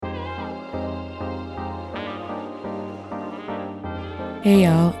Hey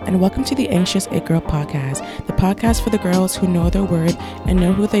y'all, and welcome to the Anxious It Girl podcast, the podcast for the girls who know their worth and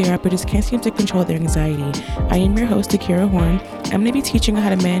know who they are but just can't seem to control their anxiety. I am your host, Akira Horn. I'm going to be teaching you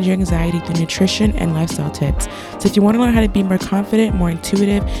how to manage your anxiety through nutrition and lifestyle tips. So if you want to learn how to be more confident, more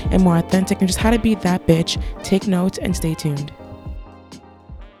intuitive, and more authentic, and just how to be that bitch, take notes and stay tuned.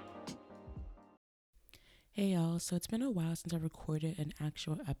 Hey y'all, so it's been a while since I recorded an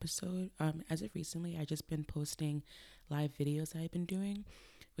actual episode. As of recently, I just been posting live videos that I've been doing,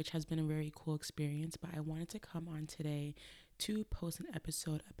 which has been a very cool experience. But I wanted to come on today to post an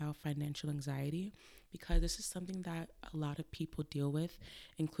episode about financial anxiety because this is something that a lot of people deal with,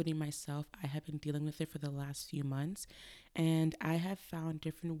 including myself. I have been dealing with it for the last few months, and I have found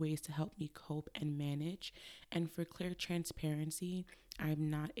different ways to help me cope and manage. And for clear transparency, I'm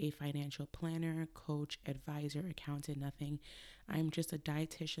not a financial planner, coach, advisor, accountant, nothing. I'm just a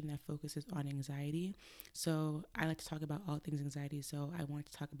dietitian that focuses on anxiety. So I like to talk about all things anxiety. So I want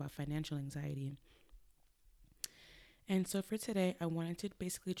to talk about financial anxiety. And so for today, I wanted to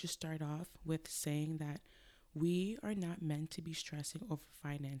basically just start off with saying that we are not meant to be stressing over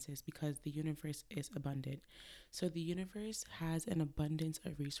finances because the universe is abundant. So the universe has an abundance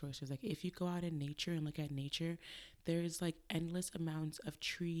of resources. Like if you go out in nature and look at nature, there's like endless amounts of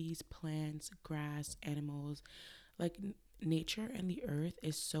trees, plants, grass, animals. Like nature and the earth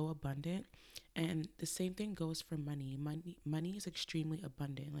is so abundant. And the same thing goes for money. Money is extremely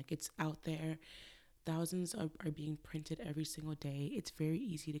abundant. Like it's out there. Thousands are being printed every single day. It's very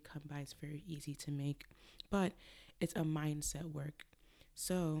easy to come by, it's very easy to make, but it's a mindset work.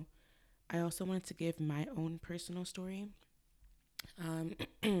 So, I also wanted to give my own personal story. Um,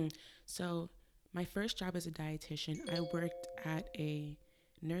 so, my first job as a dietitian, I worked at a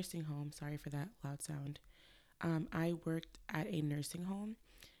nursing home. Sorry for that loud sound. I worked at a nursing home,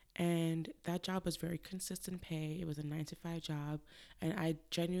 and that job was very consistent pay. It was a 9 to 5 job, and I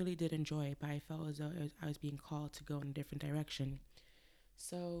genuinely did enjoy it, but I felt as though I was being called to go in a different direction.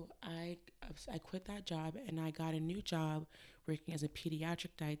 So I quit that job and I got a new job working as a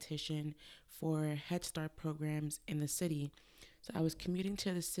pediatric dietitian for Head Start programs in the city. So I was commuting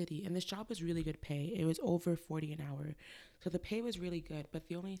to the city, and this job was really good pay. It was over 40 an hour. So the pay was really good, but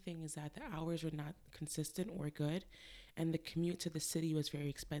the only thing is that the hours were not consistent or good, and the commute to the city was very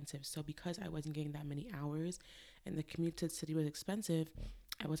expensive. So because I wasn't getting that many hours and the commute to the city was expensive,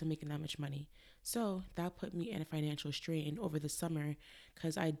 I wasn't making that much money. So that put me in a financial strain over the summer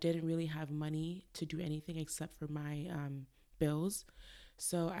because I didn't really have money to do anything except for my bills.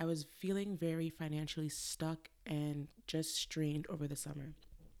 So I was feeling very financially stuck and just strained over the summer.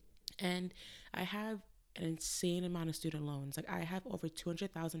 And I have an insane amount of student loans. Like I have over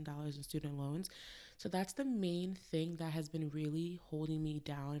 $200,000 in student loans. So that's the main thing that has been really holding me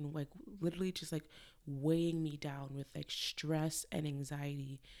down and like literally just like weighing me down with like stress and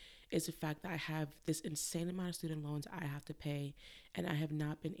anxiety is the fact that I have this insane amount of student loans I have to pay, and I have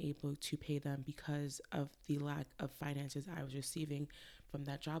not been able to pay them because of the lack of finances I was receiving from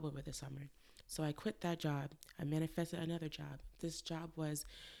that job over the summer. So I quit that job. I manifested another job. This job was,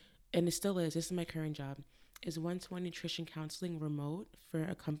 and it still is, this is my current job, is one-to-one nutrition counseling remote for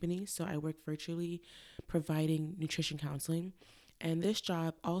a company. So I work virtually providing nutrition counseling. And this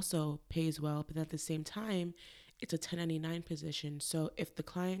job also pays well, but at the same time, it's a 1099 position. So if the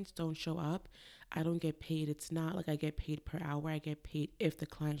clients don't show up, I don't get paid. It's not like I get paid per hour. I get paid if the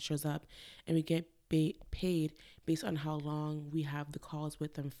client shows up, and we get paid based on how long we have the calls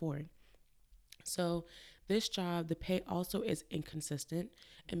with them for. So this job, the pay also is inconsistent.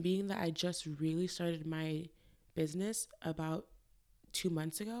 And being that I just really started my business about 2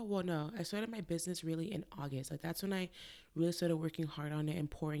 months ago. Well, no, I started my business really in August. Like that's when I really started working hard on it and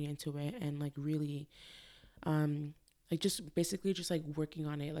pouring into it and like really like just basically just like working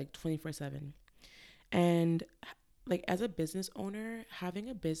on it like 24/7. And like as a business owner, having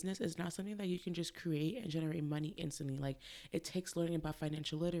a business is not something that you can just create and generate money instantly. Like it takes learning about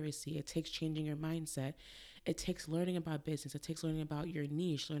financial literacy, it takes changing your mindset, it takes learning about business, it takes learning about your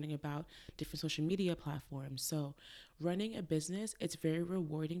niche, learning about different social media platforms. So running a business, it's very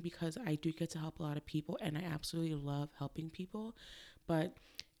rewarding because I do get to help a lot of people and I absolutely love helping people. But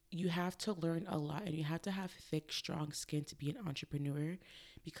you have to learn a lot and you have to have thick, strong skin to be an entrepreneur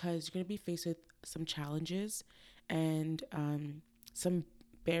because you're going to be faced with some challenges and some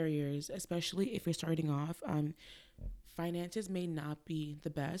barriers, especially if you're starting off. Finances may not be the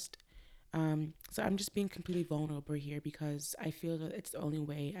best. So I'm just being completely vulnerable here because I feel that it's the only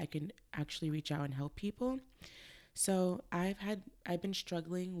way I can actually reach out and help people. So I've been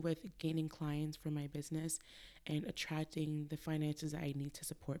struggling with gaining clients for my business and attracting the finances I need to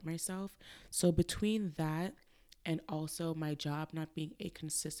support myself. So between that and also my job not being a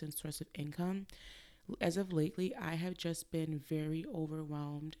consistent source of income, as of lately, I have just been very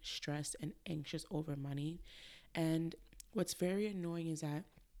overwhelmed, stressed, and anxious over money. And what's very annoying is that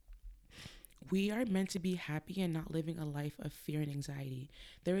we are meant to be happy and not living a life of fear and anxiety.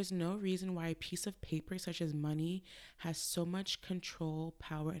 There is no reason why a piece of paper such as money has so much control,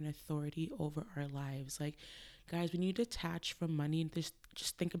 power, and authority over our lives. Like, guys, when you detach from money,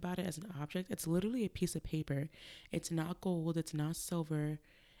 just think about it as an object. It's literally a piece of paper. It's not gold, it's not silver.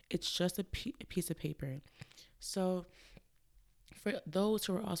 It's just a piece of paper. So, for those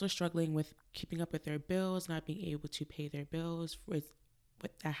who are also struggling with keeping up with their bills, not being able to pay their bills, with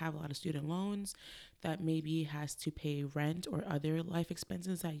that have a lot of student loans, that maybe has to pay rent or other life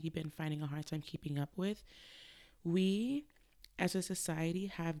expenses that you've been finding a hard time keeping up with, we as a society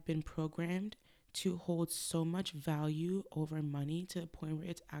have been programmed to hold so much value over money to the point where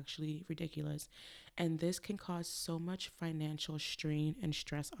it's actually ridiculous. And this can cause so much financial strain and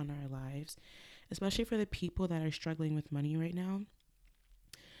stress on our lives, especially for the people that are struggling with money right now.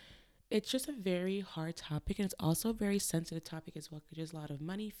 It's just a very hard topic, and it's also a very sensitive topic as well, because there's a lot of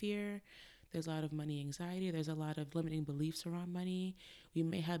money fear, there's a lot of money anxiety, there's a lot of limiting beliefs around money. We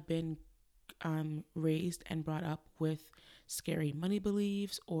may have been raised and brought up with scary money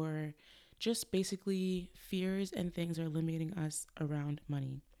beliefs, or just basically fears and things are limiting us around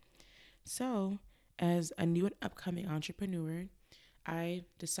money. So, as a new and upcoming entrepreneur, I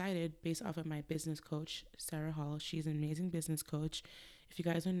decided, based off of my business coach, Sarah Hall, she's an amazing business coach. If you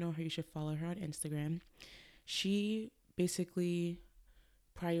guys don't know her, you should follow her on Instagram. She basically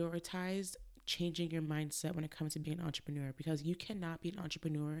prioritized changing your mindset when it comes to being an entrepreneur, because you cannot be an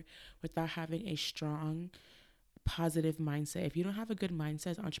entrepreneur without having a strong positive mindset. If you don't have a good mindset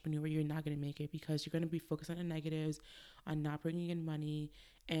as an entrepreneur, you're not going to make it, because you're going to be focused on the negatives, on not bringing in money,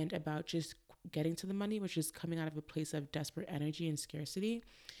 and about just getting to the money, which is coming out of a place of desperate energy and scarcity.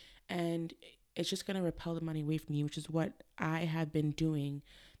 And it's just going to repel the money away from you, which is what I have been doing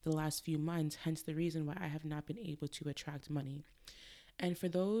the last few months, hence the reason why I have not been able to attract money. And for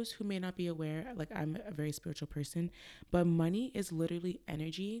those who may not be aware, like, I'm a very spiritual person, but money is literally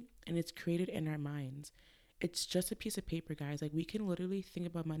energy, and it's created in our minds. It's just a piece of paper, guys. Like, we can literally think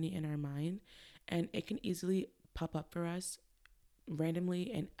about money in our mind, and it can easily pop up for us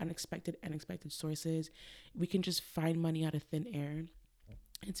randomly and unexpected sources. We can just find money out of thin air.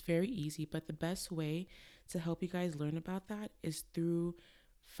 It's very easy, but the best way to help you guys learn about that is through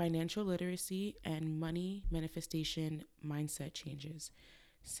financial literacy and money manifestation mindset changes.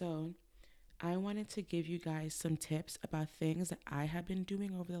 So, I wanted to give you guys some tips about things that I have been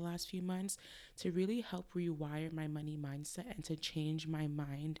doing over the last few months to really help rewire my money mindset and to change my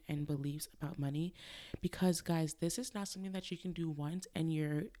mind and beliefs about money. Because, guys, this is not something that you can do once and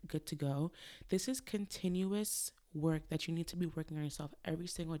you're good to go. This is continuous work that you need to be working on yourself every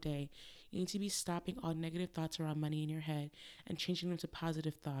single day. You need to be stopping all negative thoughts around money in your head and changing them to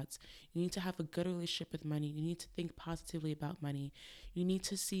positive thoughts. You need to have a good relationship with money. You need to think positively about money. You need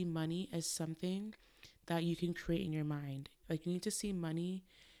to see money as something that you can create in your mind. Like, you need to see money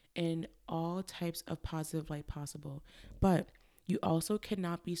in all types of positive light possible. But you also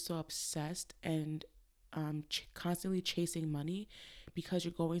cannot be so obsessed and constantly chasing money, because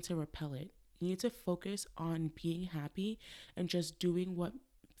you're going to repel it. You need to focus on being happy and just doing what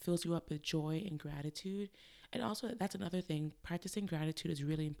fills you up with joy and gratitude. And also, that's another thing. Practicing gratitude is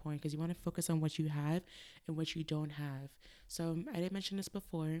really important, because you want to focus on what you have and what you don't have. So, I didn't mention this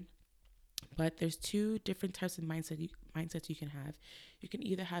before, but there's two different types of mindsets you can have. You can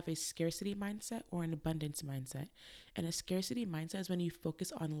either have a scarcity mindset or an abundance mindset. And a scarcity mindset is when you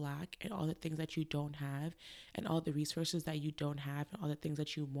focus on lack and all the things that you don't have, and all the resources that you don't have, and all the things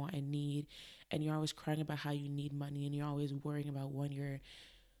that you want and need. And you're always crying about how you need money, and you're always worrying about when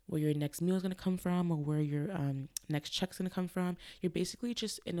where your next meal is going to come from, or where your next check's going to come from. You're basically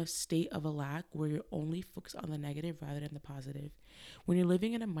just in a state of a lack where you're only focused on the negative rather than the positive. When you're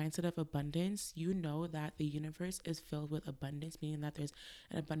living in a mindset of abundance, you know that the universe is filled with abundance, meaning that there's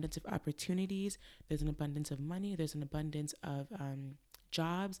an abundance of opportunities, there's an abundance of money, there's an abundance of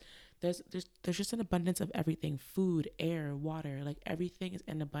jobs. There's just an abundance of everything: food, air, water. Like, everything is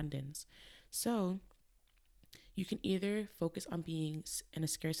in abundance. So you can either focus on being in a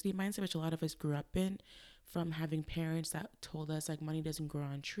scarcity mindset, which a lot of us grew up in, from having parents that told us, like, money doesn't grow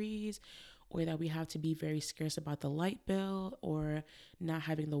on trees, or that we have to be very scarce about the light bill, or not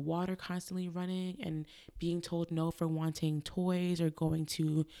having the water constantly running, and being told no for wanting toys or going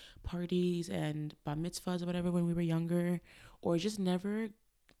to parties and bar mitzvahs or whatever when we were younger, or just never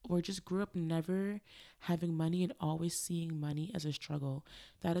or just grew up never having money and always seeing money as a struggle.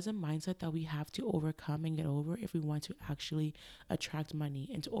 That is a mindset that we have to overcome and get over if we want to actually attract money.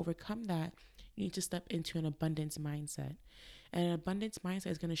 And to overcome that, you need to step into an abundance mindset. And an abundance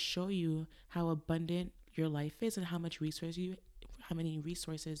mindset is going to show you how abundant your life is and how many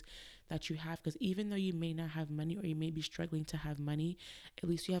resources that you have, because even though you may not have money or you may be struggling to have money, at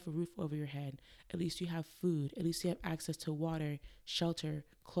least you have a roof over your head, at least you have food, at least you have access to water, shelter,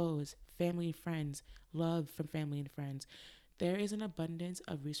 clothes, family and friends, love from family and friends. There is an abundance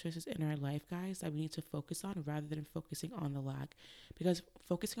of resources in our life, guys, that we need to focus on rather than focusing on the lack, because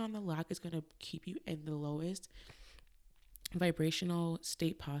focusing on the lack is going to keep you in the lowest vibrational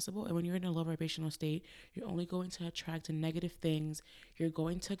state possible. And when you're in a low vibrational state, you're only going to attract negative things. You're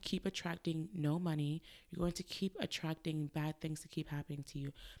going to keep attracting no money. You're going to keep attracting bad things to keep happening to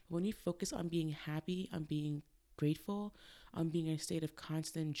you. But when you focus on being happy, on being grateful, on being in a state of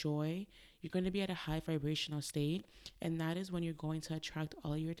constant joy, you're going to be at a high vibrational state. And that is when you're going to attract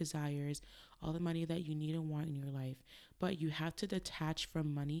all your desires, all the money that you need and want in your life. But you have to detach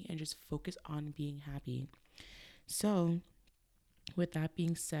from money and just focus on being happy. So, with that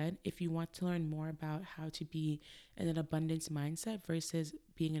being said, if you want to learn more about how to be in an abundance mindset versus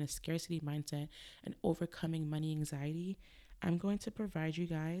being in a scarcity mindset and overcoming money anxiety, I'm going to provide you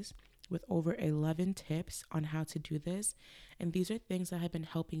guys with over 11 tips on how to do this. And these are things that have been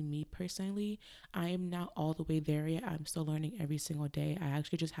helping me personally. I am not all the way there yet. I'm still learning every single day. I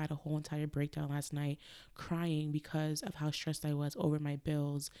actually just had a whole entire breakdown last night, crying because of how stressed I was over my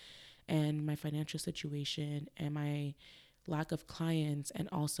bills and my financial situation and my lack of clients and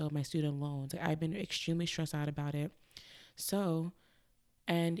also my student loans. Like, I've been extremely stressed out about it. So,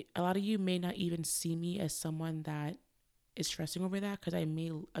 and a lot of you may not even see me as someone that is stressing over that, because I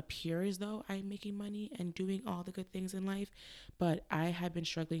may appear as though I'm making money and doing all the good things in life, but I have been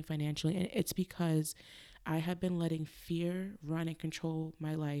struggling financially, and it's because I have been letting fear run and control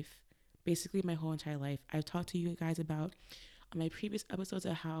my life, basically my whole entire life. I've talked to you guys about on my previous episodes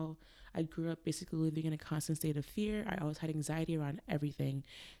of how I grew up basically living in a constant state of fear. I always had anxiety around everything.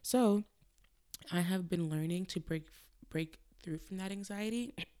 So I have been learning to break through from that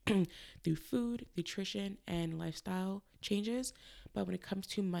anxiety through food, nutrition, and lifestyle changes. But when it comes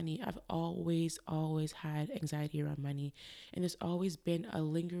to money, I've always had anxiety around money. And there's always been a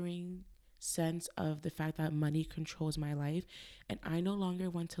lingering sense of the fact that money controls my life. And I no longer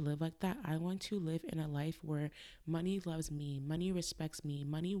want to live like that. I want to live in a life where money loves me, money respects me,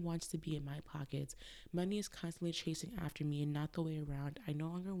 money wants to be in my pockets, money is constantly chasing after me and not the way around. I no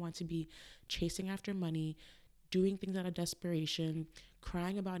longer want to be chasing after money, doing things out of desperation,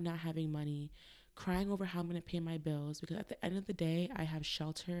 crying about not having money, crying over how I'm going to pay my bills, because at the end of the day, I have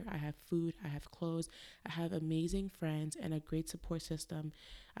shelter, I have food, I have clothes, I have amazing friends and a great support system.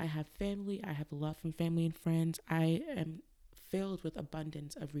 I have family, I have love from family and friends. I am filled with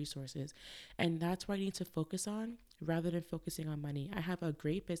abundance of resources. And that's what I need to focus on rather than focusing on money. I have a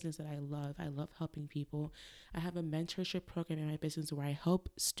great business that I love. I love helping people. I have a mentorship program in my business where I help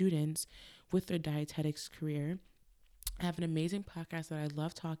students with their dietetics career. I have an amazing podcast that I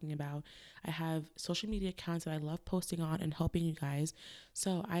love talking about. I have social media accounts that I love posting on and helping you guys.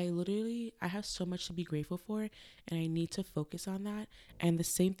 So I have so much to be grateful for, and I need to focus on that. And the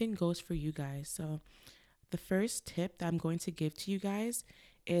same thing goes for you guys. So the first tip that I'm going to give to you guys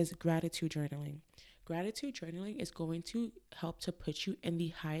is gratitude journaling. Gratitude journaling is going to help to put you in the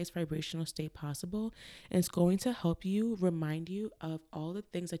highest vibrational state possible. And it's going to help you remind you of all the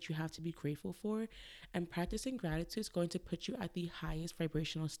things that you have to be grateful for. And practicing gratitude is going to put you at the highest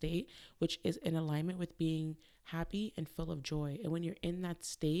vibrational state, which is in alignment with being happy and full of joy. And when you're in that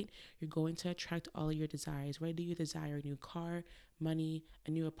state, you're going to attract all of your desires. Whether you desire a new car, money,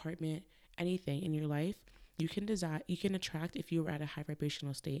 a new apartment, anything in your life, you can attract if you are at a high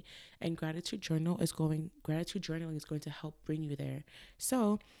vibrational state. And gratitude journaling is going to help bring you there.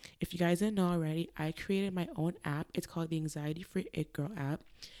 So if you guys didn't know already, I created my own app. It's called the Anxiety Free It Girl app.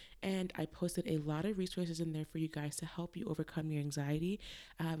 And I posted a lot of resources in there for you guys to help you overcome your anxiety.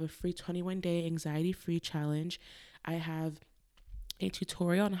 I have a free 21-day anxiety free challenge. I have a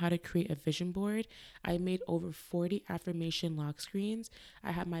tutorial on how to create a vision board. I made over 40 affirmation lock screens.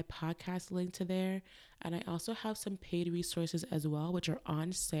 I have my podcast linked to there. And I also have some paid resources as well, which are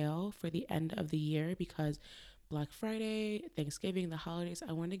on sale for the end of the year, because Black Friday, Thanksgiving, the holidays,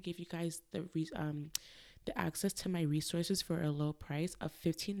 I want to give you guys the access to my resources for a low price of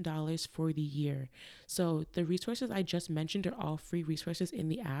 $15 for the year. So the resources I just mentioned are all free resources in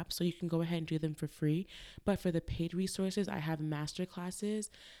the app, so you can go ahead and do them for free. But for the paid resources, I have master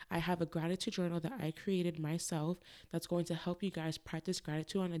classes. I have a gratitude journal that I created myself that's going to help you guys practice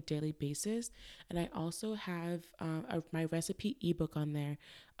gratitude on a daily basis. And I also have my recipe ebook on there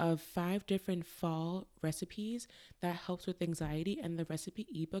of 5 different fall recipes that helps with anxiety. And the recipe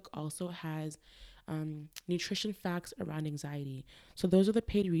ebook also has nutrition facts around anxiety. So those are the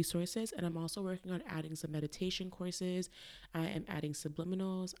paid resources. And I'm also working on adding some meditation courses. I am adding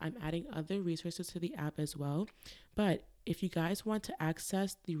subliminals. I'm adding other resources to the app as well. But if you guys want to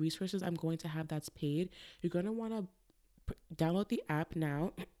access the resources I'm going to have that's paid, you're going to want to download the app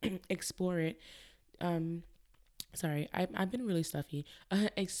now, explore it. Um, I've been really stuffy.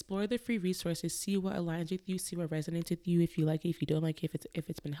 Explore the free resources, see what aligns with you, see what resonates with you. If you like it, if you don't like it, if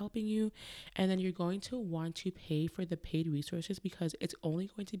it's been helping you, and then you're going to want to pay for the paid resources because it's only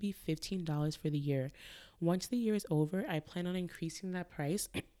going to be $15 for the year. Once the year is over, I plan on increasing that price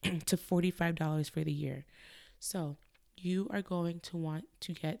to $45 for the year. So you are going to want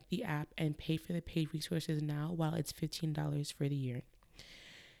to get the app and pay for the paid resources now while it's $15 for the year.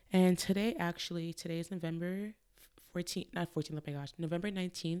 And today is November 14th, not 14th, oh my gosh, November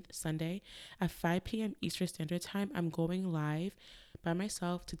 19th, Sunday at 5 p.m. Eastern Standard Time. I'm going live by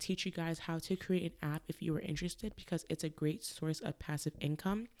myself to teach you guys how to create an app if you are interested, because it's a great source of passive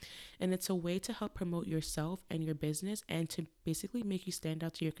income. And it's a way to help promote yourself and your business and to basically make you stand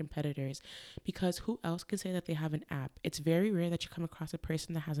out to your competitors, because who else can say that they have an app? It's very rare that you come across a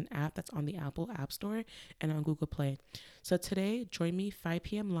person that has an app that's on the Apple App Store and on Google Play. So today, join me 5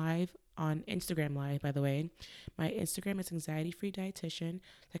 p.m. live on Instagram Live, by the way. My Instagram is Anxiety Free Dietitian.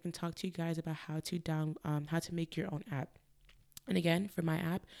 I can talk to you guys about how to make your own app. And again, for my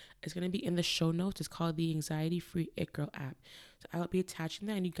app, it's going to be in the show notes. It's called the Anxiety Free It Girl app. So I'll be attaching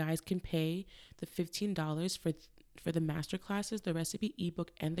that, and you guys can pay the $15 for the master classes, the recipe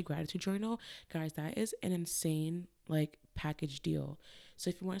ebook, and the gratitude journal. Guys, that is an insane package deal. So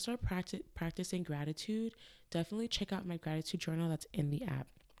if you want to start practicing gratitude, definitely check out my gratitude journal that's in the app.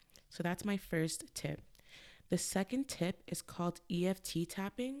 So that's my first tip. The second tip is called EFT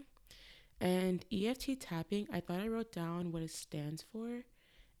tapping. And EFT tapping, I thought I wrote down what it stands for,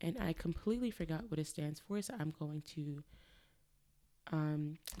 and I completely forgot what it stands for. So I'm going to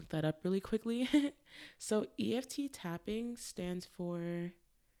look that up really quickly. So EFT tapping stands for,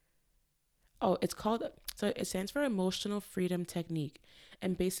 it stands for Emotional Freedom Technique.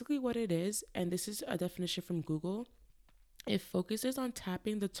 And basically what it is, and this is a definition from Google, it focuses on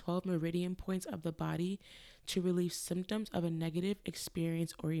tapping the 12 meridian points of the body to relieve symptoms of a negative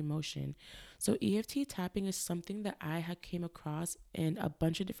experience or emotion. So EFT tapping is something that I had came across in a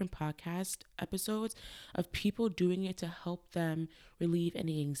bunch of different podcast episodes of people doing it to help them relieve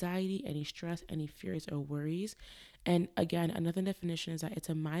any anxiety, any stress, any fears or worries. And again, another definition is that it's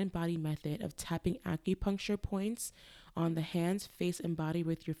a mind-body method of tapping acupuncture points on the hands, face, and body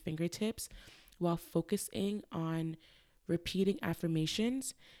with your fingertips while focusing on repeating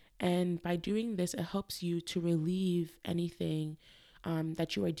affirmations. And by doing this, it helps you to relieve anything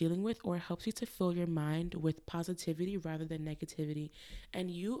that you are dealing with, or it helps you to fill your mind with positivity rather than negativity.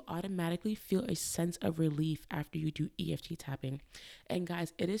 And you automatically feel a sense of relief after you do EFT tapping. And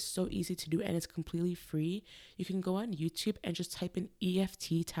guys, it is so easy to do, and it's completely free. You can go on YouTube and just type in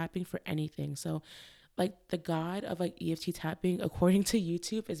EFT tapping for anything. So the god of EFT tapping, according to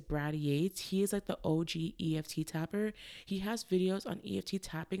YouTube, is Brad Yates. He is the OG EFT tapper. He has videos on EFT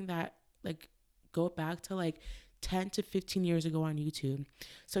tapping that go back to 10 to 15 years ago on YouTube.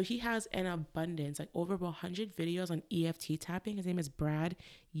 So he has an abundance, over 100 videos on EFT tapping. His name is Brad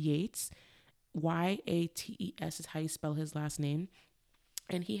Yates. Yates is how you spell his last name.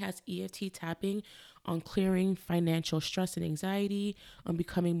 And he has EFT tapping on clearing financial stress and anxiety, on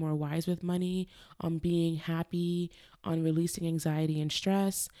becoming more wise with money, on being happy, on releasing anxiety and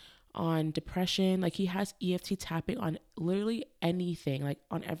stress, on depression. He has EFT tapping on literally anything,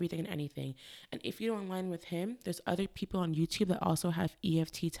 on everything and anything. And if you don't align with him, there's other people on YouTube that also have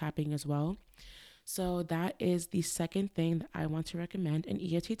EFT tapping as well. So that is the second thing that I want to recommend. And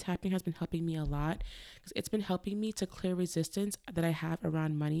EFT tapping has been helping me a lot because it's been helping me to clear resistance that I have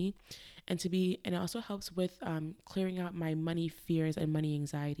around money, and it also helps with clearing out my money fears and money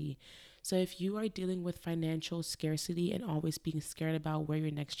anxiety. So if you are dealing with financial scarcity and always being scared about where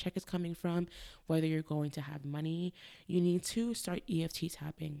your next check is coming from, whether you're going to have money, you need to start EFT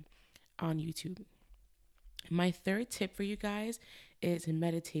tapping on YouTube. My third tip for you guys is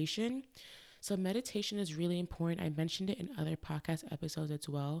meditation. So meditation is really important. I mentioned it in other podcast episodes as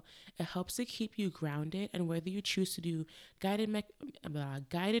well. It helps to keep you grounded, and whether you choose to do guided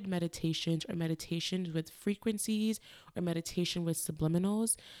meditations or meditations with frequencies or meditation with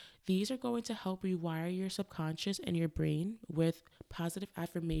subliminals, these are going to help rewire your subconscious and your brain with positive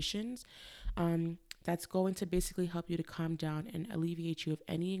affirmations. That's going to basically help you to calm down and alleviate you of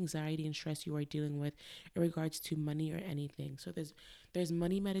any anxiety and stress you are dealing with in regards to money or anything. So there's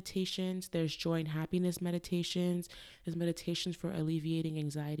money meditations, there's joy and happiness meditations, there's meditations for alleviating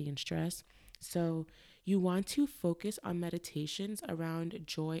anxiety and stress. So you want to focus on meditations around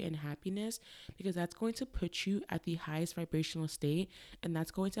joy and happiness because that's going to put you at the highest vibrational state, and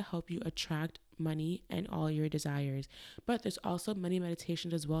that's going to help you attract money and all your desires. But there's also money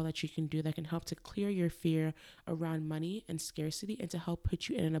meditations as well that you can do that can help to clear your fear around money and scarcity and to help put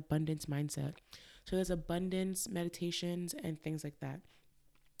you in an abundance mindset. So there's abundance meditations and things like that.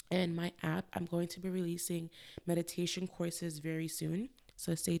 And my app, I'm going to be releasing meditation courses very soon.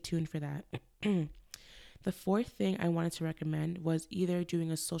 So stay tuned for that. The fourth thing I wanted to recommend was either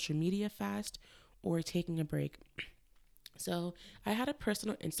doing a social media fast or taking a break. So I had a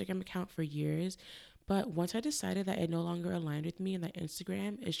personal Instagram account for years, but once I decided that it no longer aligned with me and that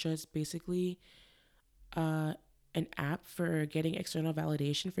Instagram is just basically uh, an app for getting external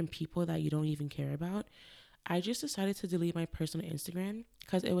validation from people that you don't even care about, I just decided to delete my personal Instagram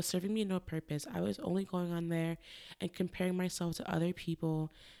because it was serving me no purpose. I was only going on there and comparing myself to other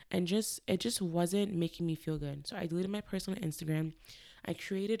people, and it just wasn't making me feel good. So I deleted my personal Instagram. I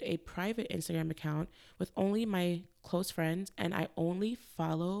created a private Instagram account with only my close friends, and I only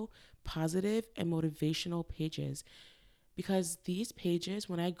follow positive and motivational pages because these pages,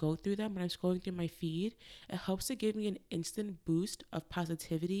 when I go through them, when I'm scrolling through my feed, it helps to give me an instant boost of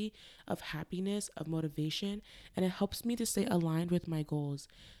positivity, of happiness, of motivation, and it helps me to stay aligned with my goals.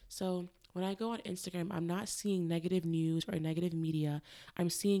 So when I go on Instagram, I'm not seeing negative news or negative media. I'm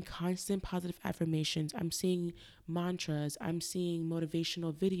seeing constant positive affirmations. I'm seeing mantras. I'm seeing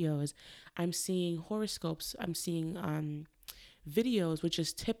motivational videos. I'm seeing horoscopes. I'm seeing videos with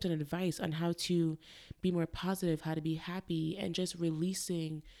just tips and advice on how to be more positive, how to be happy, and just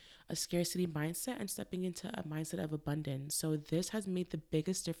releasing a scarcity mindset and stepping into a mindset of abundance. So this has made the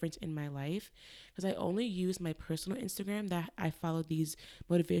biggest difference in my life because I only use my personal Instagram that I follow these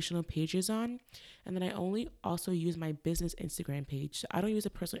motivational pages on, and then I only also use my business Instagram page. So I don't use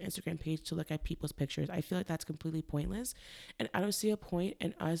a personal Instagram page to look at people's pictures. I feel like that's completely pointless, and I don't see a point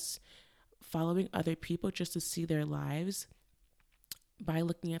in us following other people just to see their lives by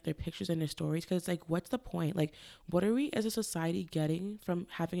looking at their pictures and their stories, because it's like, what's the point? Like, what are we as a society getting from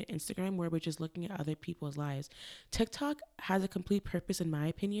having an Instagram where we're just looking at other people's lives? TikTok has a complete purpose in my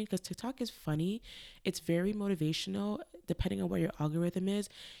opinion because TikTok is funny. It's very motivational. Depending on what your algorithm is,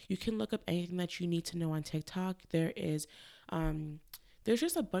 you can look up anything that you need to know on TikTok. There's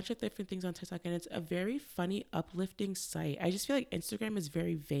just a bunch of different things on TikTok, and it's a very funny, uplifting site. I just feel like Instagram is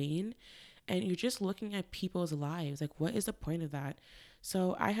very vain, and you're just looking at people's lives. Like, what is the point of that?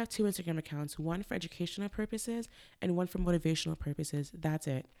 So I have two Instagram accounts, one for educational purposes and one for motivational purposes. That's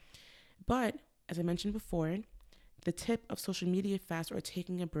it. But as I mentioned before, the tip of social media fast or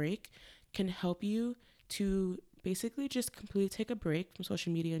taking a break can help you to basically just completely take a break from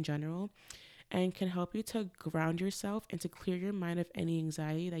social media in general and can help you to ground yourself and to clear your mind of any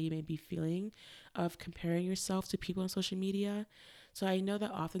anxiety that you may be feeling of comparing yourself to people on social media. So I know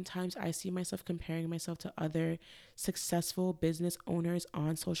that oftentimes I see myself comparing myself to other successful business owners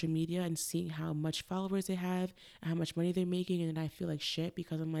on social media and seeing how much followers they have and how much money they're making, and then I feel like shit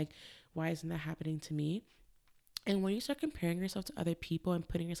because I'm like, why isn't that happening to me? And when you start comparing yourself to other people and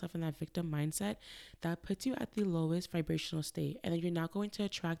putting yourself in that victim mindset, that puts you at the lowest vibrational state. And then you're not going to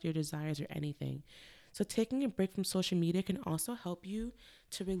attract your desires or anything. So taking a break from social media can also help you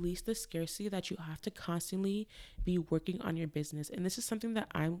to release the scarcity that you have to constantly be working on your business. And this is something that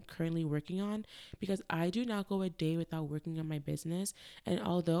I'm currently working on because I do not go a day without working on my business. And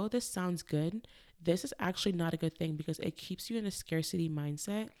although this sounds good, this is actually not a good thing because it keeps you in a scarcity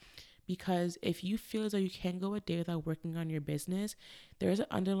mindset. Because if you feel as though you can't go a day without working on your business, there is an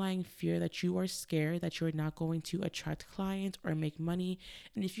underlying fear that you are scared that you're not going to attract clients or make money.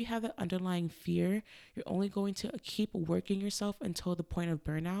 And if you have that underlying fear, you're only going to keep working yourself until the point of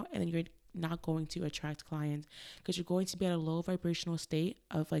burnout, and then you're not going to attract clients because you're going to be at a low vibrational state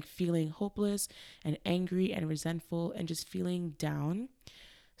of like feeling hopeless and angry and resentful and just feeling down.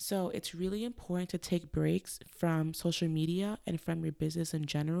 So it's really important to take breaks from social media and from your business in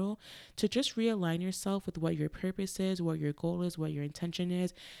general to just realign yourself with what your purpose is, what your goal is, what your intention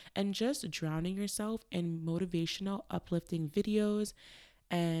is, and just drowning yourself in motivational, uplifting videos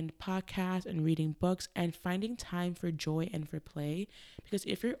and podcasts and reading books and finding time for joy and for play. Because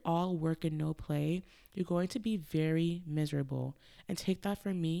if you're all work and no play, you're going to be very miserable. And take that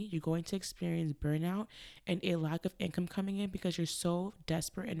from me, you're going to experience burnout and a lack of income coming in because you're so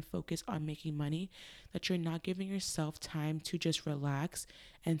desperate and focused on making money that you're not giving yourself time to just relax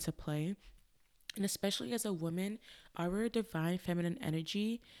and to play. And especially as a woman, our divine feminine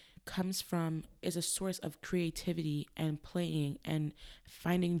energy is a source of creativity and playing and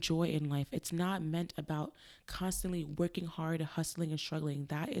finding joy in life. It's not meant about constantly working hard, hustling and struggling.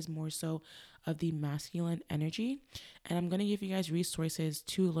 That is more so of the masculine energy. And I'm going to give you guys resources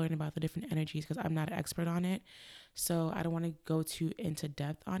to learn about the different energies because I'm not an expert on it. So I don't want to go too into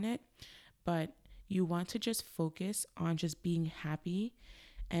depth on it, but you want to just focus on just being happy,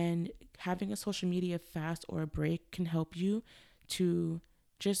 and having a social media fast or a break can help you to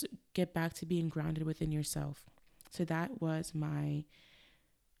just get back to being grounded within yourself. So that was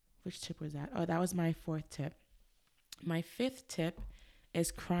which tip was that? Oh, that was my fourth tip. My fifth tip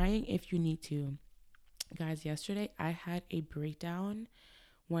is crying if you need to. Guys, yesterday I had a breakdown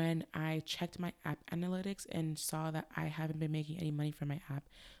when I checked my app analytics and saw that I haven't been making any money from my app.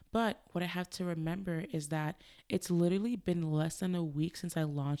 But what I have to remember is that it's literally been less than a week since I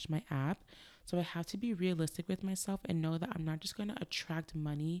launched my app. So I have to be realistic with myself and know that I'm not just going to attract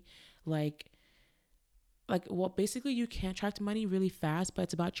money like well, basically you can attract money really fast, but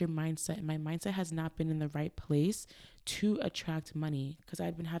it's about your mindset. And my mindset has not been in the right place to attract money because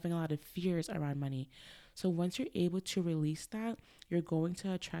I've been having a lot of fears around money. So once you're able to release that, you're going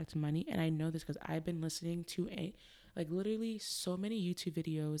to attract money. And I know this because I've been listening to literally so many YouTube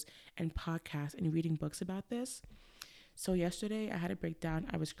videos and podcasts and reading books about this. So yesterday I had a breakdown.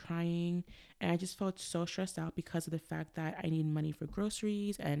 I was crying and I just felt so stressed out because of the fact that I need money for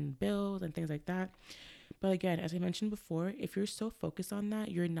groceries and bills and things like that. But again, as I mentioned before, if you're so focused on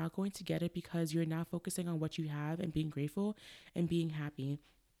that, you're not going to get it because you're not focusing on what you have and being grateful and being happy.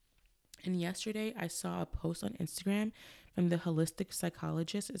 And yesterday I saw a post on Instagram from the holistic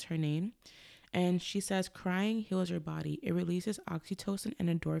psychologist, is her name. And she says, crying heals your body. It releases oxytocin and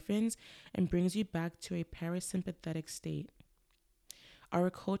endorphins and brings you back to a parasympathetic state. Our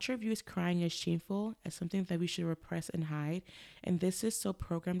culture views crying as shameful, as something that we should repress and hide. And this is so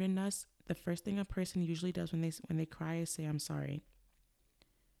programmed in us. The first thing a person usually does when they cry is say, I'm sorry.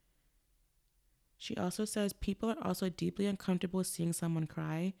 She also says people are also deeply uncomfortable seeing someone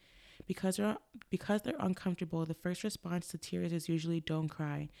cry. Because they're uncomfortable, the first response to tears is usually don't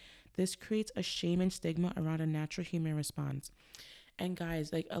cry. This creates a shame and stigma around a natural human response. And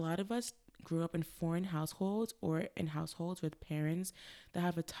guys, like a lot of us grew up in foreign households or in households with parents that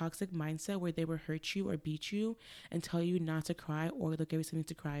have a toxic mindset where they will hurt you or beat you and tell you not to cry or they'll give you something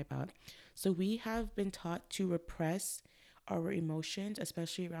to cry about. So we have been taught to repress our emotions,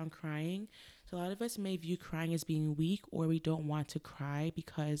 especially around crying. So a lot of us may view crying as being weak or we don't want to cry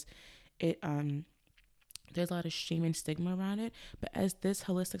because it there's a lot of shame and stigma around it. But as this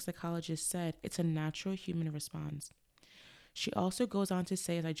holistic psychologist said, it's a natural human response. She also goes on to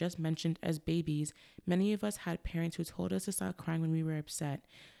say, as I just mentioned, as babies, many of us had parents who told us to stop crying when we were upset,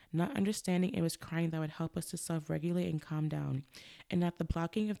 not understanding it was crying that would help us to self-regulate and calm down, and that the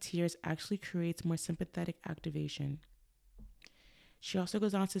blocking of tears actually creates more sympathetic activation. She also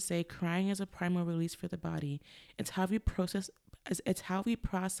goes on to say, crying is a primal release for the body. It's how we process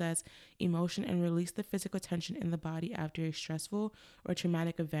emotion and release the physical tension in the body after a stressful or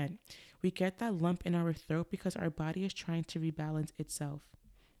traumatic event. We get that lump in our throat because our body is trying to rebalance itself.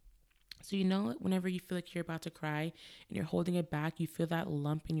 So whenever you feel like you're about to cry and you're holding it back, you feel that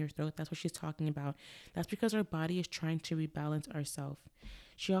lump in your throat. That's what she's talking about. That's because our body is trying to rebalance ourselves.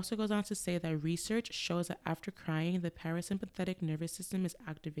 She also goes on to say that research shows that after crying, the parasympathetic nervous system is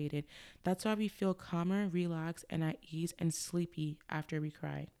activated. That's why we feel calmer, relaxed, and at ease and sleepy after we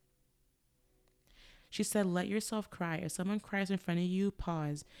cry. She said, let yourself cry. If someone cries in front of you,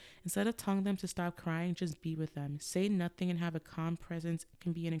 pause. Instead of telling them to stop crying, just be with them. Say nothing and have a calm presence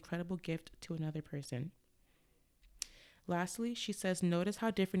can be an incredible gift to another person. Lastly, she says, notice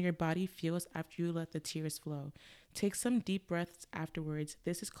how different your body feels after you let the tears flow. Take some deep breaths afterwards.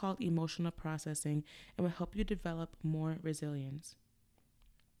 This is called emotional processing and will help you develop more resilience.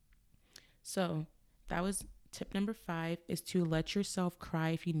 So that was tip number 5, is to let yourself cry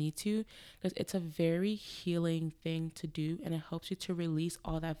if you need to, because it's a very healing thing to do and it helps you to release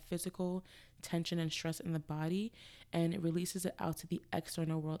all that physical tension and stress in the body, and it releases it out to the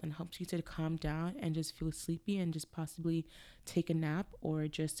external world and helps you to calm down and just feel sleepy and just possibly take a nap or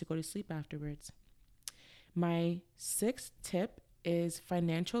just to go to sleep afterwards. My 6th tip is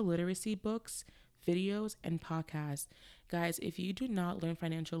financial literacy books, videos, and podcasts. Guys, if you do not learn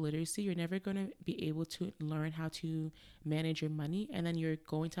financial literacy, you're never going to be able to learn how to manage your money, and then you're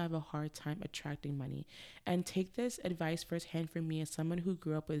going to have a hard time attracting money. And take this advice firsthand from me as someone who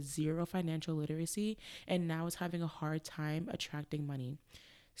grew up with zero financial literacy and now is having a hard time attracting money.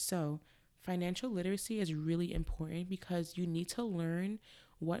 So, financial literacy is really important because you need to learn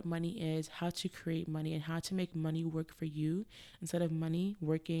what money is, how to create money, and how to make money work for you instead of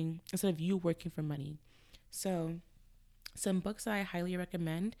you working for money. So, some books that I highly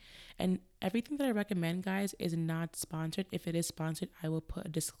recommend, and everything that I recommend, guys, is not sponsored. If it is sponsored, I will put a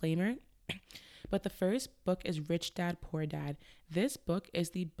disclaimer. But the first book is Rich Dad Poor Dad. This book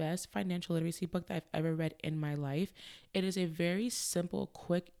is the best financial literacy book that I've ever read in my life. It is a very simple,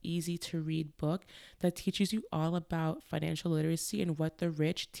 quick, easy to read book that teaches you all about financial literacy and what the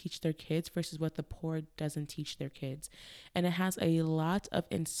rich teach their kids versus what the poor doesn't teach their kids. And it has a lot of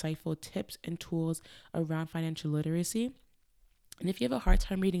insightful tips and tools around financial literacy. And if you have a hard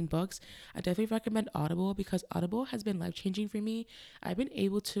time reading books, I definitely recommend Audible because Audible has been life changing for me. I've been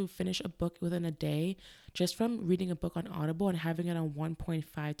able to finish a book within a day just from reading a book on Audible and having it on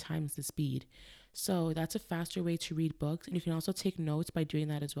 1.5 times the speed. So that's a faster way to read books. And you can also take notes by doing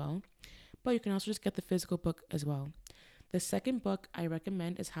that as well. But you can also just get the physical book as well. The second book I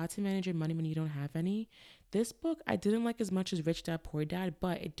recommend is How to Manage Your Money When You Don't Have Any. This book I didn't like as much as Rich Dad Poor Dad,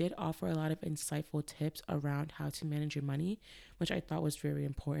 but it did offer a lot of insightful tips around how to manage your money, which I thought was very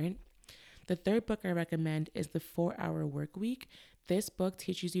important. The third book I recommend is The 4 Hour Work Week. This book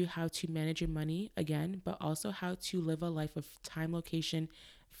teaches you how to manage your money again, but also how to live a life of time, location,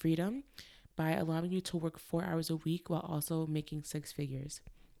 freedom by allowing you to work 4 hours a week while also making six figures.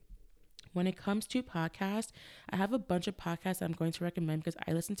 When it comes to podcasts, I have a bunch of podcasts that I'm going to recommend because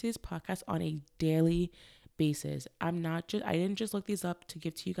I listen to these podcasts on a daily basis. I didn't just look these up to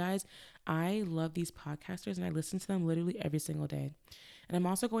give to you guys. I love these podcasters and I listen to them literally every single day. And I'm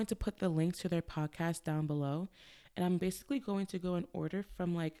also going to put the links to their podcast down below. And I'm basically going to go in order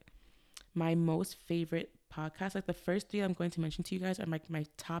from like my most favorite podcasts. Like the first three I'm going to mention to you guys are my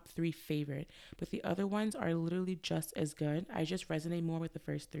top three favorite, but the other ones are literally just as good. I just resonate more with the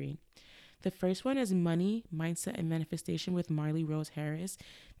first three. The first one is Money, Mindset, and Manifestation with Marley Rose Harris.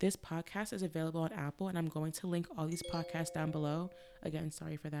 This podcast is available on Apple, and I'm going to link all these podcasts down below. Again,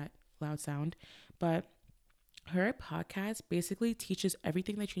 sorry for that loud sound. But her podcast basically teaches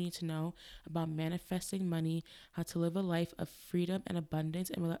everything that you need to know about manifesting money, how to live a life of freedom and abundance,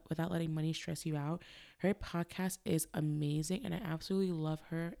 and without letting money stress you out. Her podcast is amazing, and I absolutely love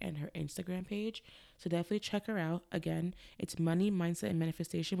her and her Instagram page. So definitely check her out. Again, it's Money, Mindset, and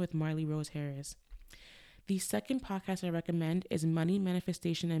Manifestation with Marley Rose Harris. The second podcast I recommend is Money,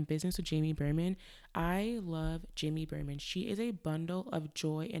 Manifestation, and Business with Jamie Berman. I love Jamie Berman. She is a bundle of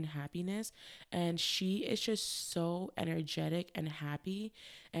joy and happiness, and she is just so energetic and happy,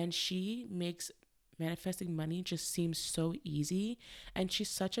 and she makes manifesting money just seems so easy, and she's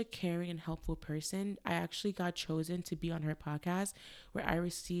such a caring and helpful person. I actually got chosen to be on her podcast where I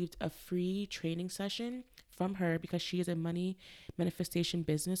received a free training session from her because she is a money manifestation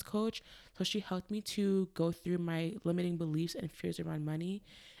business coach. So she helped me to go through my limiting beliefs and fears around money,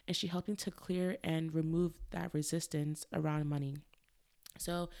 and she helped me to clear and remove that resistance around money.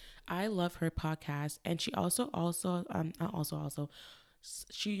 So I love her podcast, and she also not also also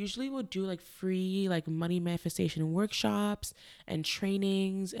she usually will do like free like money manifestation workshops and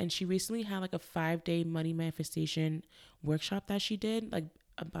trainings, and she recently had like a 5-day money manifestation workshop that she did like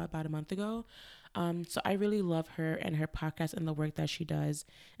about a month ago. So I really love her and her podcast and the work that she does.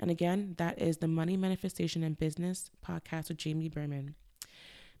 And again, that is the Money Manifestation and Business podcast with Jamie Berman.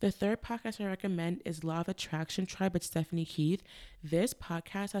 The third podcast I recommend is Law of Attraction Tribe with Stephanie Keith. This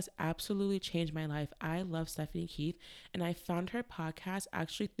podcast has absolutely changed my life. I love Stephanie Keith, and I found her podcast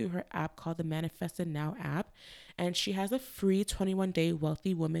actually through her app called the Manifested Now app. And she has a free 21-day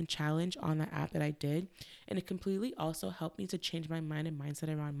Wealthy Woman Challenge on the app that I did. And it completely also helped me to change my mind and mindset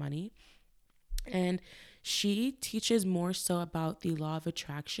around money. And she teaches more so about the law of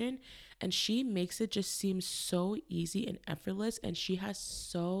attraction, and she makes it just seem so easy and effortless, and she has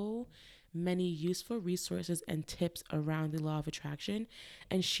so many useful resources and tips around the law of attraction.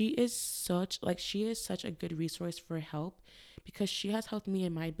 And she is such a good resource for help because she has helped me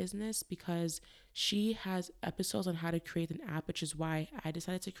in my business, because she has episodes on how to create an app, which is why I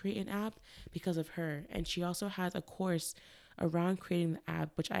decided to create an app, because of her. And she also has a course around creating the app,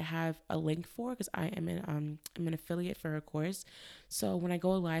 which I have a link for because I'm an affiliate for her course. So when I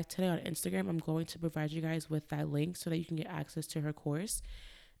go live today on Instagram, I'm going to provide you guys with that link so that you can get access to her course.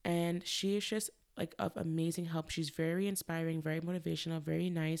 And she is just like of amazing help. She's very inspiring, very motivational, very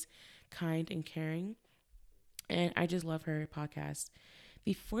nice, kind, and caring. And I just love her podcast.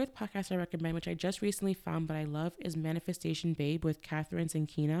 The fourth podcast I recommend, which I just recently found but I love, is Manifestation Babe with Catherine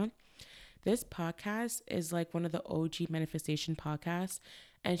Zankina. This podcast is like one of the OG manifestation podcasts,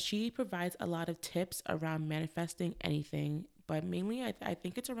 and she provides a lot of tips around manifesting anything. But mainly, I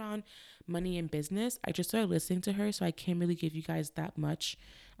think it's around money and business. I just started listening to her, so I can't really give you guys that much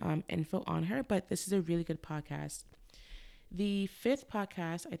info on her, but this is a really good podcast. The fifth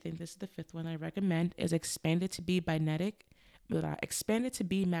podcast, I think this is the fifth one I recommend, is Expanded to Be Magnetic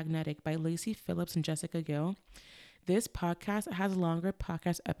by Lacey Phillips and Jessica Gill. This podcast has longer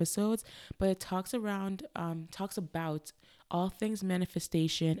podcast episodes, but it talks about all things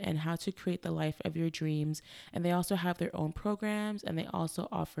manifestation and how to create the life of your dreams. And they also have their own programs, and they also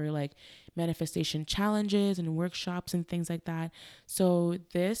offer like manifestation challenges and workshops and things like that. So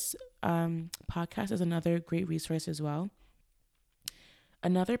this podcast is another great resource as well.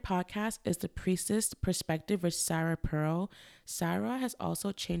 Another podcast is The Priestess Perspective with Sarah Pearl. Sarah has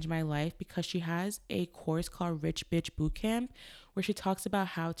also changed my life because she has a course called Rich Bitch Bootcamp where she talks about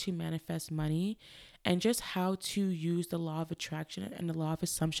how to manifest money and just how to use the law of attraction and the law of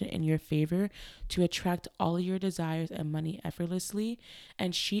assumption in your favor to attract all of your desires and money effortlessly.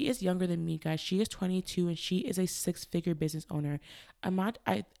 And she is younger than me, guys. She is 22 and she is a six-figure business owner.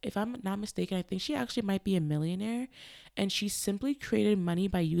 If I'm not mistaken, I think she actually might be a millionaire, and she simply created money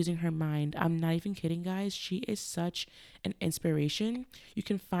by using her mind. I'm not even kidding, guys. She is such an inspiration. You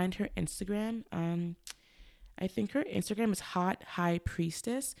can find her Instagram. I think her Instagram is Hot High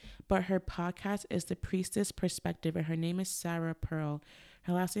Priestess, but her podcast is The Priestess Perspective, and her name is Sarah Pearl.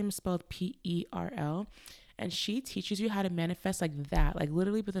 Her last name is spelled Perl. And she teaches you how to manifest like that, like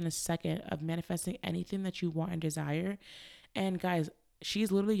literally within a second of manifesting anything that you want and desire. And guys,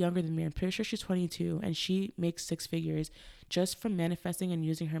 she's literally younger than me. I'm pretty sure she's 22, and she makes six figures just from manifesting and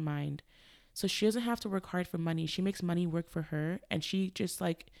using her mind. So she doesn't have to work hard for money. She makes money work for her, and she just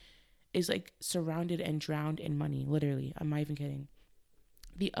like is like surrounded and drowned in money, literally. I'm not even kidding.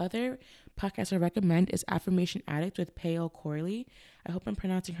 The other podcast I recommend is Affirmation Addict with Payal Corley. I hope I'm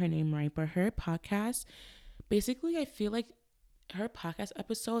pronouncing her name right, but her podcast, basically, I feel like her podcast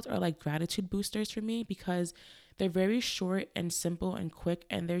episodes are like gratitude boosters for me because they're very short and simple and quick,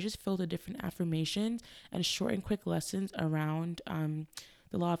 and they're just filled with different affirmations and short and quick lessons around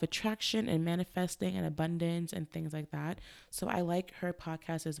the law of attraction and manifesting and abundance and things like that. So I like her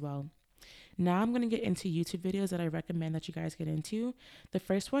podcast as well. Now I'm going to get into YouTube videos that I recommend that you guys get into. The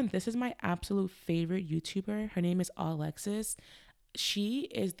first one, this is my absolute favorite YouTuber. Her name is Alexis. She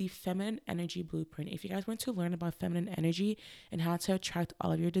is the feminine energy blueprint. If you guys want to learn about feminine energy and how to attract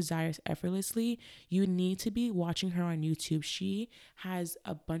all of your desires effortlessly, you need to be watching her on YouTube. She has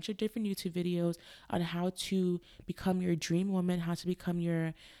a bunch of different YouTube videos on how to become your dream woman, how to become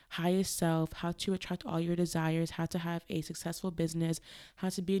your highest self, how to attract all your desires, how to have a successful business, how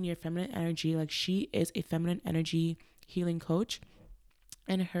to be in your feminine energy. Like, she is a feminine energy healing coach.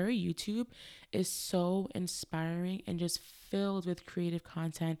 And her YouTube is so inspiring and just filled with creative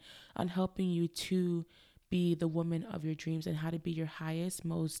content on helping you to be the woman of your dreams and how to be your highest,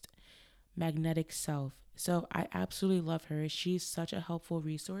 most magnetic self. So I absolutely love her. She's such a helpful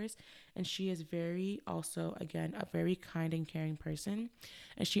resource, and she is also, again, a very kind and caring person.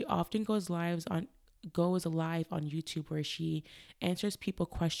 And she often goes live on YouTube where she answers people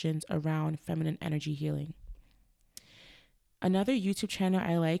questions around feminine energy healing. Another YouTube channel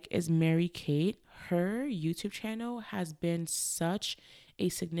I like is Mary Kate. Her YouTube channel has been such a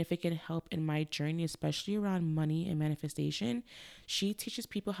significant help in my journey, especially around money and manifestation. She teaches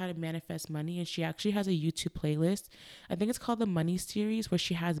people how to manifest money, and she actually has a YouTube playlist. I think it's called the Money Series, where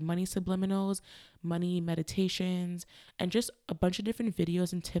she has money subliminals, money meditations, and just a bunch of different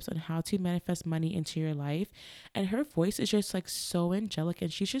videos and tips on how to manifest money into your life. And her voice is just like so angelic,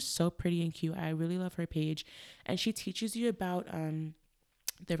 and she's just so pretty and cute. I really love her page. And she teaches you about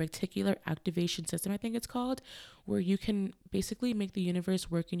the reticular activation system, I think it's called, where you can basically make the universe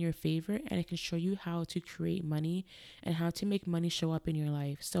work in your favor, and it can show you how to create money and how to make money show up in your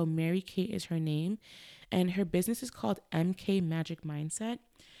life. So Mary Kate is her name, and her business is called MK Magic Mindset.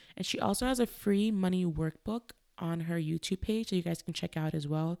 And she also has a free money workbook on her YouTube page that you guys can check out as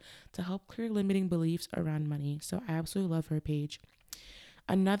well to help clear limiting beliefs around money. So I absolutely love her page.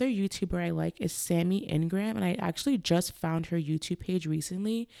 Another YouTuber I like is Sammy Ingram, and I actually just found her YouTube page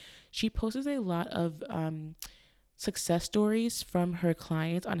recently. She posts a lot of success stories from her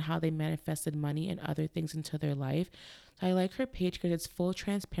clients on how they manifested money and other things into their life. So I like her page because it's full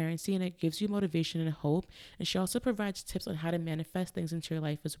transparency and it gives you motivation and hope. And she also provides tips on how to manifest things into your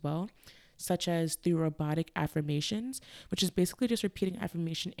life as well. such as through robotic affirmations, which is basically just repeating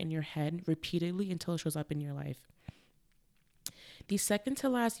affirmation in your head repeatedly until it shows up in your life. The second to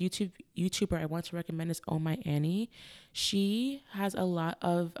last YouTuber I want to recommend is Oh My Annie. She has a lot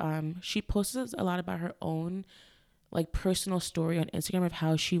of she posts a lot about her own like personal story on Instagram of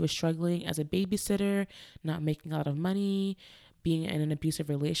how she was struggling as a babysitter, not making a lot of money, being in an abusive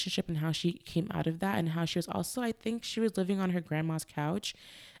relationship, and how she came out of that, and how she was also, I think she was living on her grandma's couch.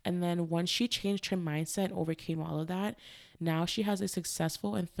 And then once she changed her mindset and overcame all of that, now she has a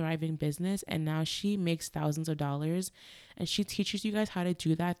successful and thriving business, and now she makes thousands of dollars. And she teaches you guys how to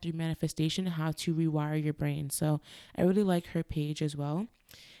do that through manifestation, how to rewire your brain. So I really like her page as well.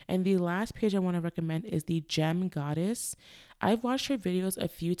 And the last page I want to recommend is the Gem Goddess. I've watched her videos a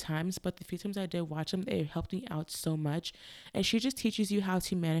few times, but the few times I did watch them, they helped me out so much. And she just teaches you how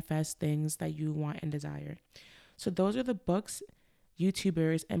to manifest things that you want and desire. So those are the books,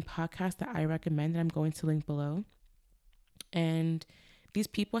 YouTubers, and podcasts that I recommend that I'm going to link below. And these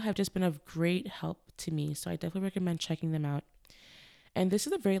people have just been of great help to me. So I definitely recommend checking them out. And this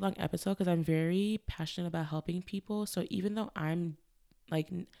is a very long episode because I'm very passionate about helping people. So even though I'm like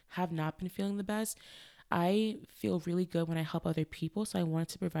have not been feeling the best, I feel really good when I help other people. So I wanted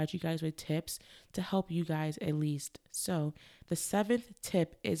to provide you guys with tips to help you guys at least. So the seventh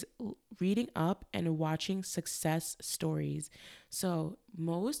tip is reading up and watching success stories. So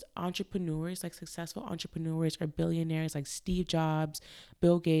most entrepreneurs, like successful entrepreneurs or billionaires like Steve Jobs,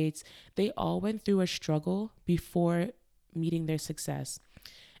 Bill Gates, they all went through a struggle before meeting their success.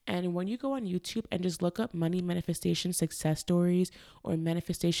 And when you go on YouTube and just look up money manifestation success stories or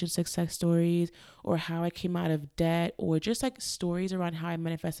manifestation success stories or how I came out of debt or just like stories around how I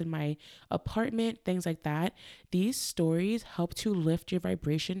manifested my apartment, things like that, these stories help to lift your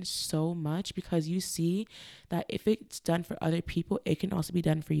vibration so much because you see that if it's done for other people, it can also be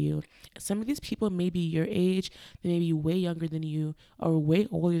done for you. Some of these people may be your age, they may be way younger than you or way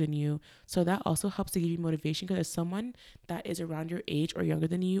older than you. So that also helps to give you motivation because as someone that is around your age or younger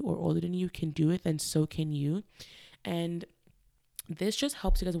than you or older than you can do it, then so can you. And this just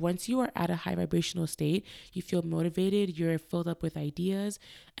helps because once you are at a high vibrational state, you feel motivated, you're filled up with ideas,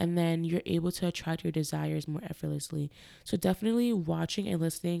 and then you're able to attract your desires more effortlessly. So definitely watching and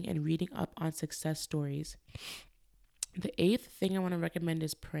listening and reading up on success stories. The eighth thing I want to recommend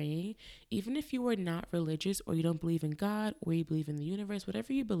is praying. Even if you are not religious or you don't believe in God or you believe in the universe,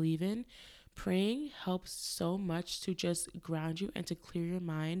 whatever you believe in, praying helps so much to just ground you and to clear your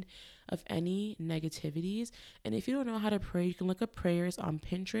mind of any negativities. And if you don't know how to pray, you can look up prayers on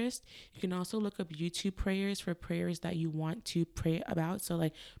Pinterest. You can also look up YouTube prayers for prayers that you want to pray about. So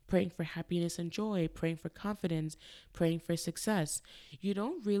like praying for happiness and joy, praying for confidence, praying for success. You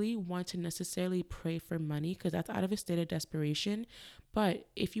don't really want to necessarily pray for money because that's out of a state of desperation. But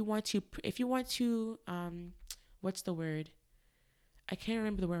if you want to, what's the word? I can't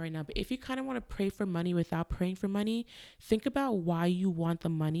remember the word right now, but if you kind of want to pray for money without praying for money, think about why you want the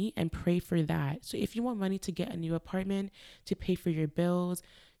money and pray for that. So if you want money to get a new apartment, to pay for your bills,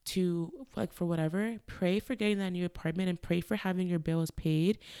 to like for whatever, pray for getting that new apartment and pray for having your bills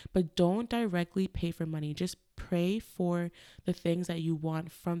paid, but don't directly pay for money. Just pray for the things that you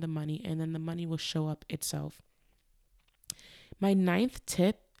want from the money and then the money will show up itself. My ninth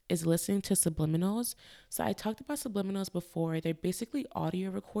tip is listening to subliminals. So I talked about subliminals before. They're basically audio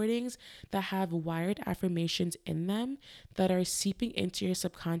recordings that have wired affirmations in them that are seeping into your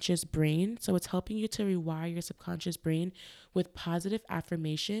subconscious brain. So it's helping you to rewire your subconscious brain with positive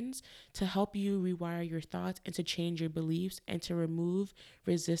affirmations to help you rewire your thoughts and to change your beliefs and to remove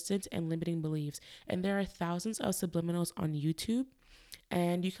resistance and limiting beliefs. And there are thousands of subliminals on YouTube.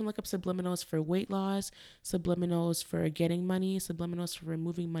 And you can look up subliminals for weight loss, subliminals for getting money, subliminals for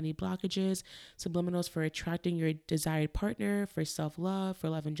removing money blockages, subliminals for attracting your desired partner, for self-love, for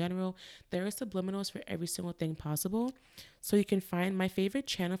love in general. There are subliminals for every single thing possible. So you can find my favorite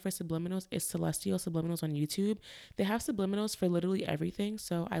channel for subliminals is Celestial Subliminals on YouTube. They have subliminals for literally everything.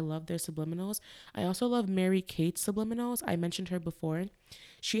 So I love their subliminals. I also love Mary Kate's subliminals. I mentioned her before.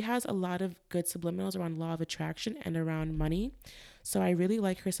 She has a lot of good subliminals around law of attraction and around money. So I really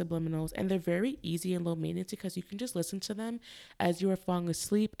like her subliminals, and they're very easy and low maintenance because you can just listen to them as you are falling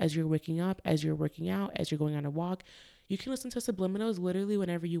asleep, as you're waking up, as you're working out, as you're going on a walk. You can listen to subliminals literally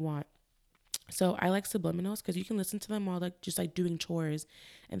whenever you want. So I like subliminals because you can listen to them while like just like doing chores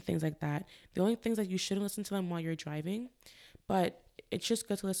and things like that. The only things that you shouldn't listen to them while you're driving, but it's just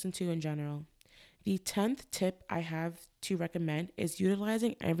good to listen to in general. The 10th tip I have to recommend is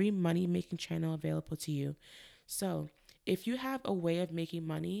utilizing every money making channel available to you. So if you have a way of making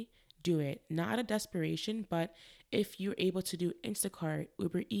money, do it. Not out of desperation, but if you're able to do Instacart,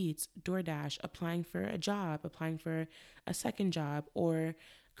 Uber Eats, DoorDash, applying for a job, applying for a second job, or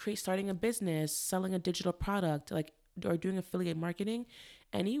starting a business, selling a digital product, like, or doing affiliate marketing,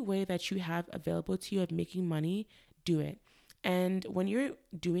 any way that you have available to you of making money, do it. And when you're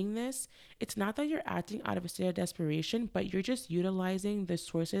doing this, it's not that you're acting out of a state of desperation, but you're just utilizing the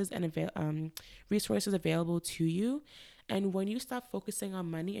sources and resources available to you. And when you stop focusing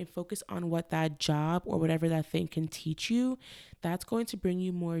on money and focus on what that job or whatever that thing can teach you, that's going to bring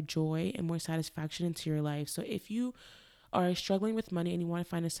you more joy and more satisfaction into your life. So if you are struggling with money and you want to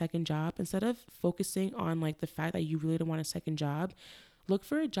find a second job, instead of focusing on like the fact that you really don't want a second job, look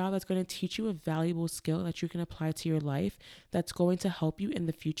for a job that's going to teach you a valuable skill that you can apply to your life that's going to help you in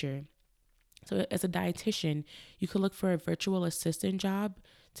the future. So, as a dietitian, you could look for a virtual assistant job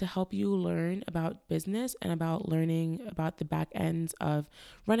to help you learn about business and about learning about the back ends of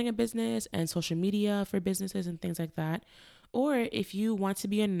running a business and social media for businesses and things like that. Or if you want to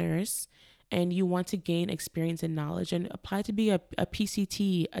be a nurse and you want to gain experience and knowledge and apply to be a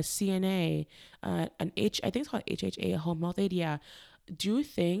PCT, a CNA, I think it's called HHA, a home health aide. Yeah, do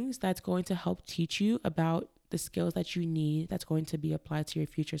things that's going to help teach you about the skills that you need that's going to be applied to your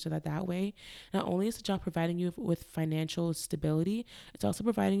future, so that way not only is the job providing you with financial stability, it's also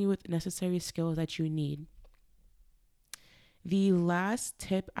providing you with necessary skills that you need. The last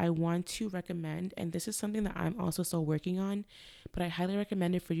tip I want to recommend, and this is something that I'm also still working on, but I highly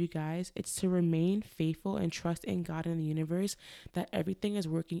recommend it for you guys, it's to remain faithful and trust in God and the universe that everything is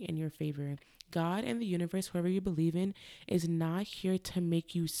working in your favor. God and the universe, whoever you believe in, is not here to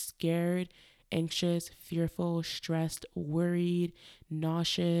make you scared, anxious, fearful, stressed, worried,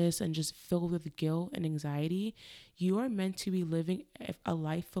 nauseous, and just filled with guilt and anxiety. You are meant to be living a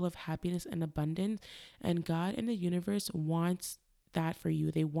life full of happiness and abundance, and God and the universe wants that for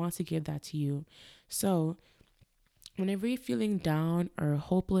you. They want to give that to you. So, whenever you're feeling down or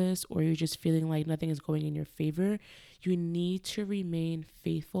hopeless, or you're just feeling like nothing is going in your favor, you need to remain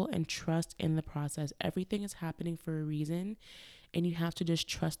faithful and trust in the process. Everything is happening for a reason, and you have to just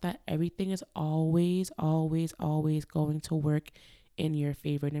trust that everything is always, always, always going to work in your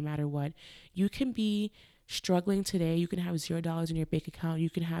favor, no matter what. You can be struggling today. You can have $0 in your bank account. You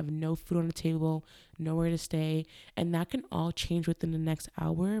can have no food on the table, nowhere to stay. And that can all change within the next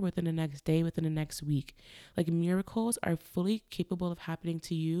hour, within the next day, within the next week. Like, miracles are fully capable of happening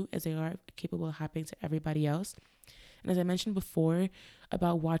to you as they are capable of happening to everybody else. And as I mentioned before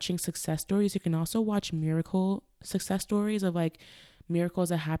about watching success stories, you can also watch miracle success stories of like miracles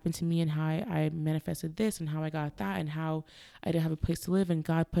that happened to me and how I manifested this and how I got that and how I didn't have a place to live and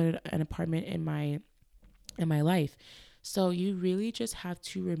God put an apartment in my life. So you really just have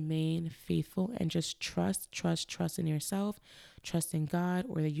to remain faithful and just trust in yourself, trust in God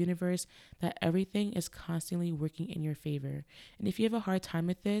or the universe that everything is constantly working in your favor. And if you have a hard time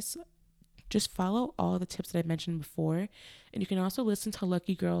with this, just follow all the tips that I mentioned before. And you can also listen to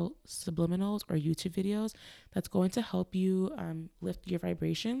Lucky Girl subliminals or YouTube videos that's going to help you lift your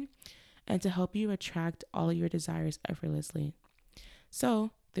vibration and to help you attract all your desires effortlessly.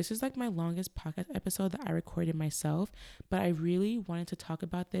 So this is like my longest podcast episode that I recorded myself, but I really wanted to talk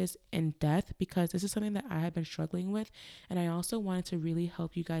about this in depth because this is something that I have been struggling with, and I also wanted to really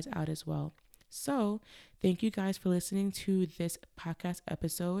help you guys out as well. So, thank you guys for listening to this podcast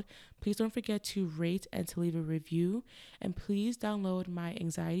episode. Please don't forget to rate and to leave a review. And please download my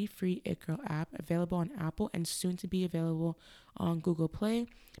anxiety-free It Girl app, available on Apple and soon to be available on Google Play.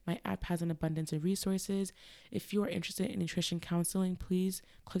 My app has an abundance of resources. If you are interested in nutrition counseling, please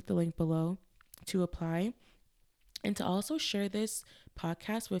click the link below to apply. And to also share this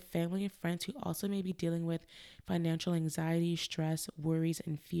podcast with family and friends who also may be dealing with financial anxiety, stress, worries,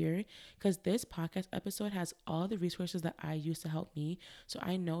 and fear. Because this podcast episode has all the resources that I use to help me. So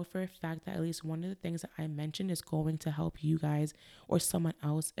I know for a fact that at least one of the things that I mentioned is going to help you guys or someone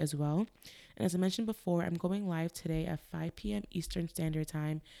else as well. And as I mentioned before, I'm going live today at 5 p.m. Eastern Standard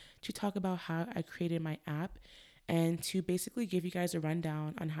Time to talk about how I created my app and to basically give you guys a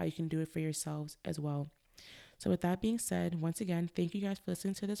rundown on how you can do it for yourselves as well. So with that being said, once again, thank you guys for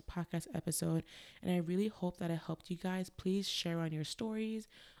listening to this podcast episode. And I really hope that it helped you guys. Please share on your stories,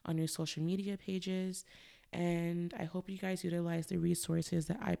 on your social media pages. And I hope you guys utilize the resources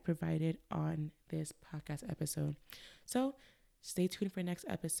that I provided on this podcast episode. So stay tuned for next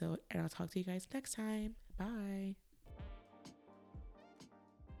episode, and I'll talk to you guys next time. Bye.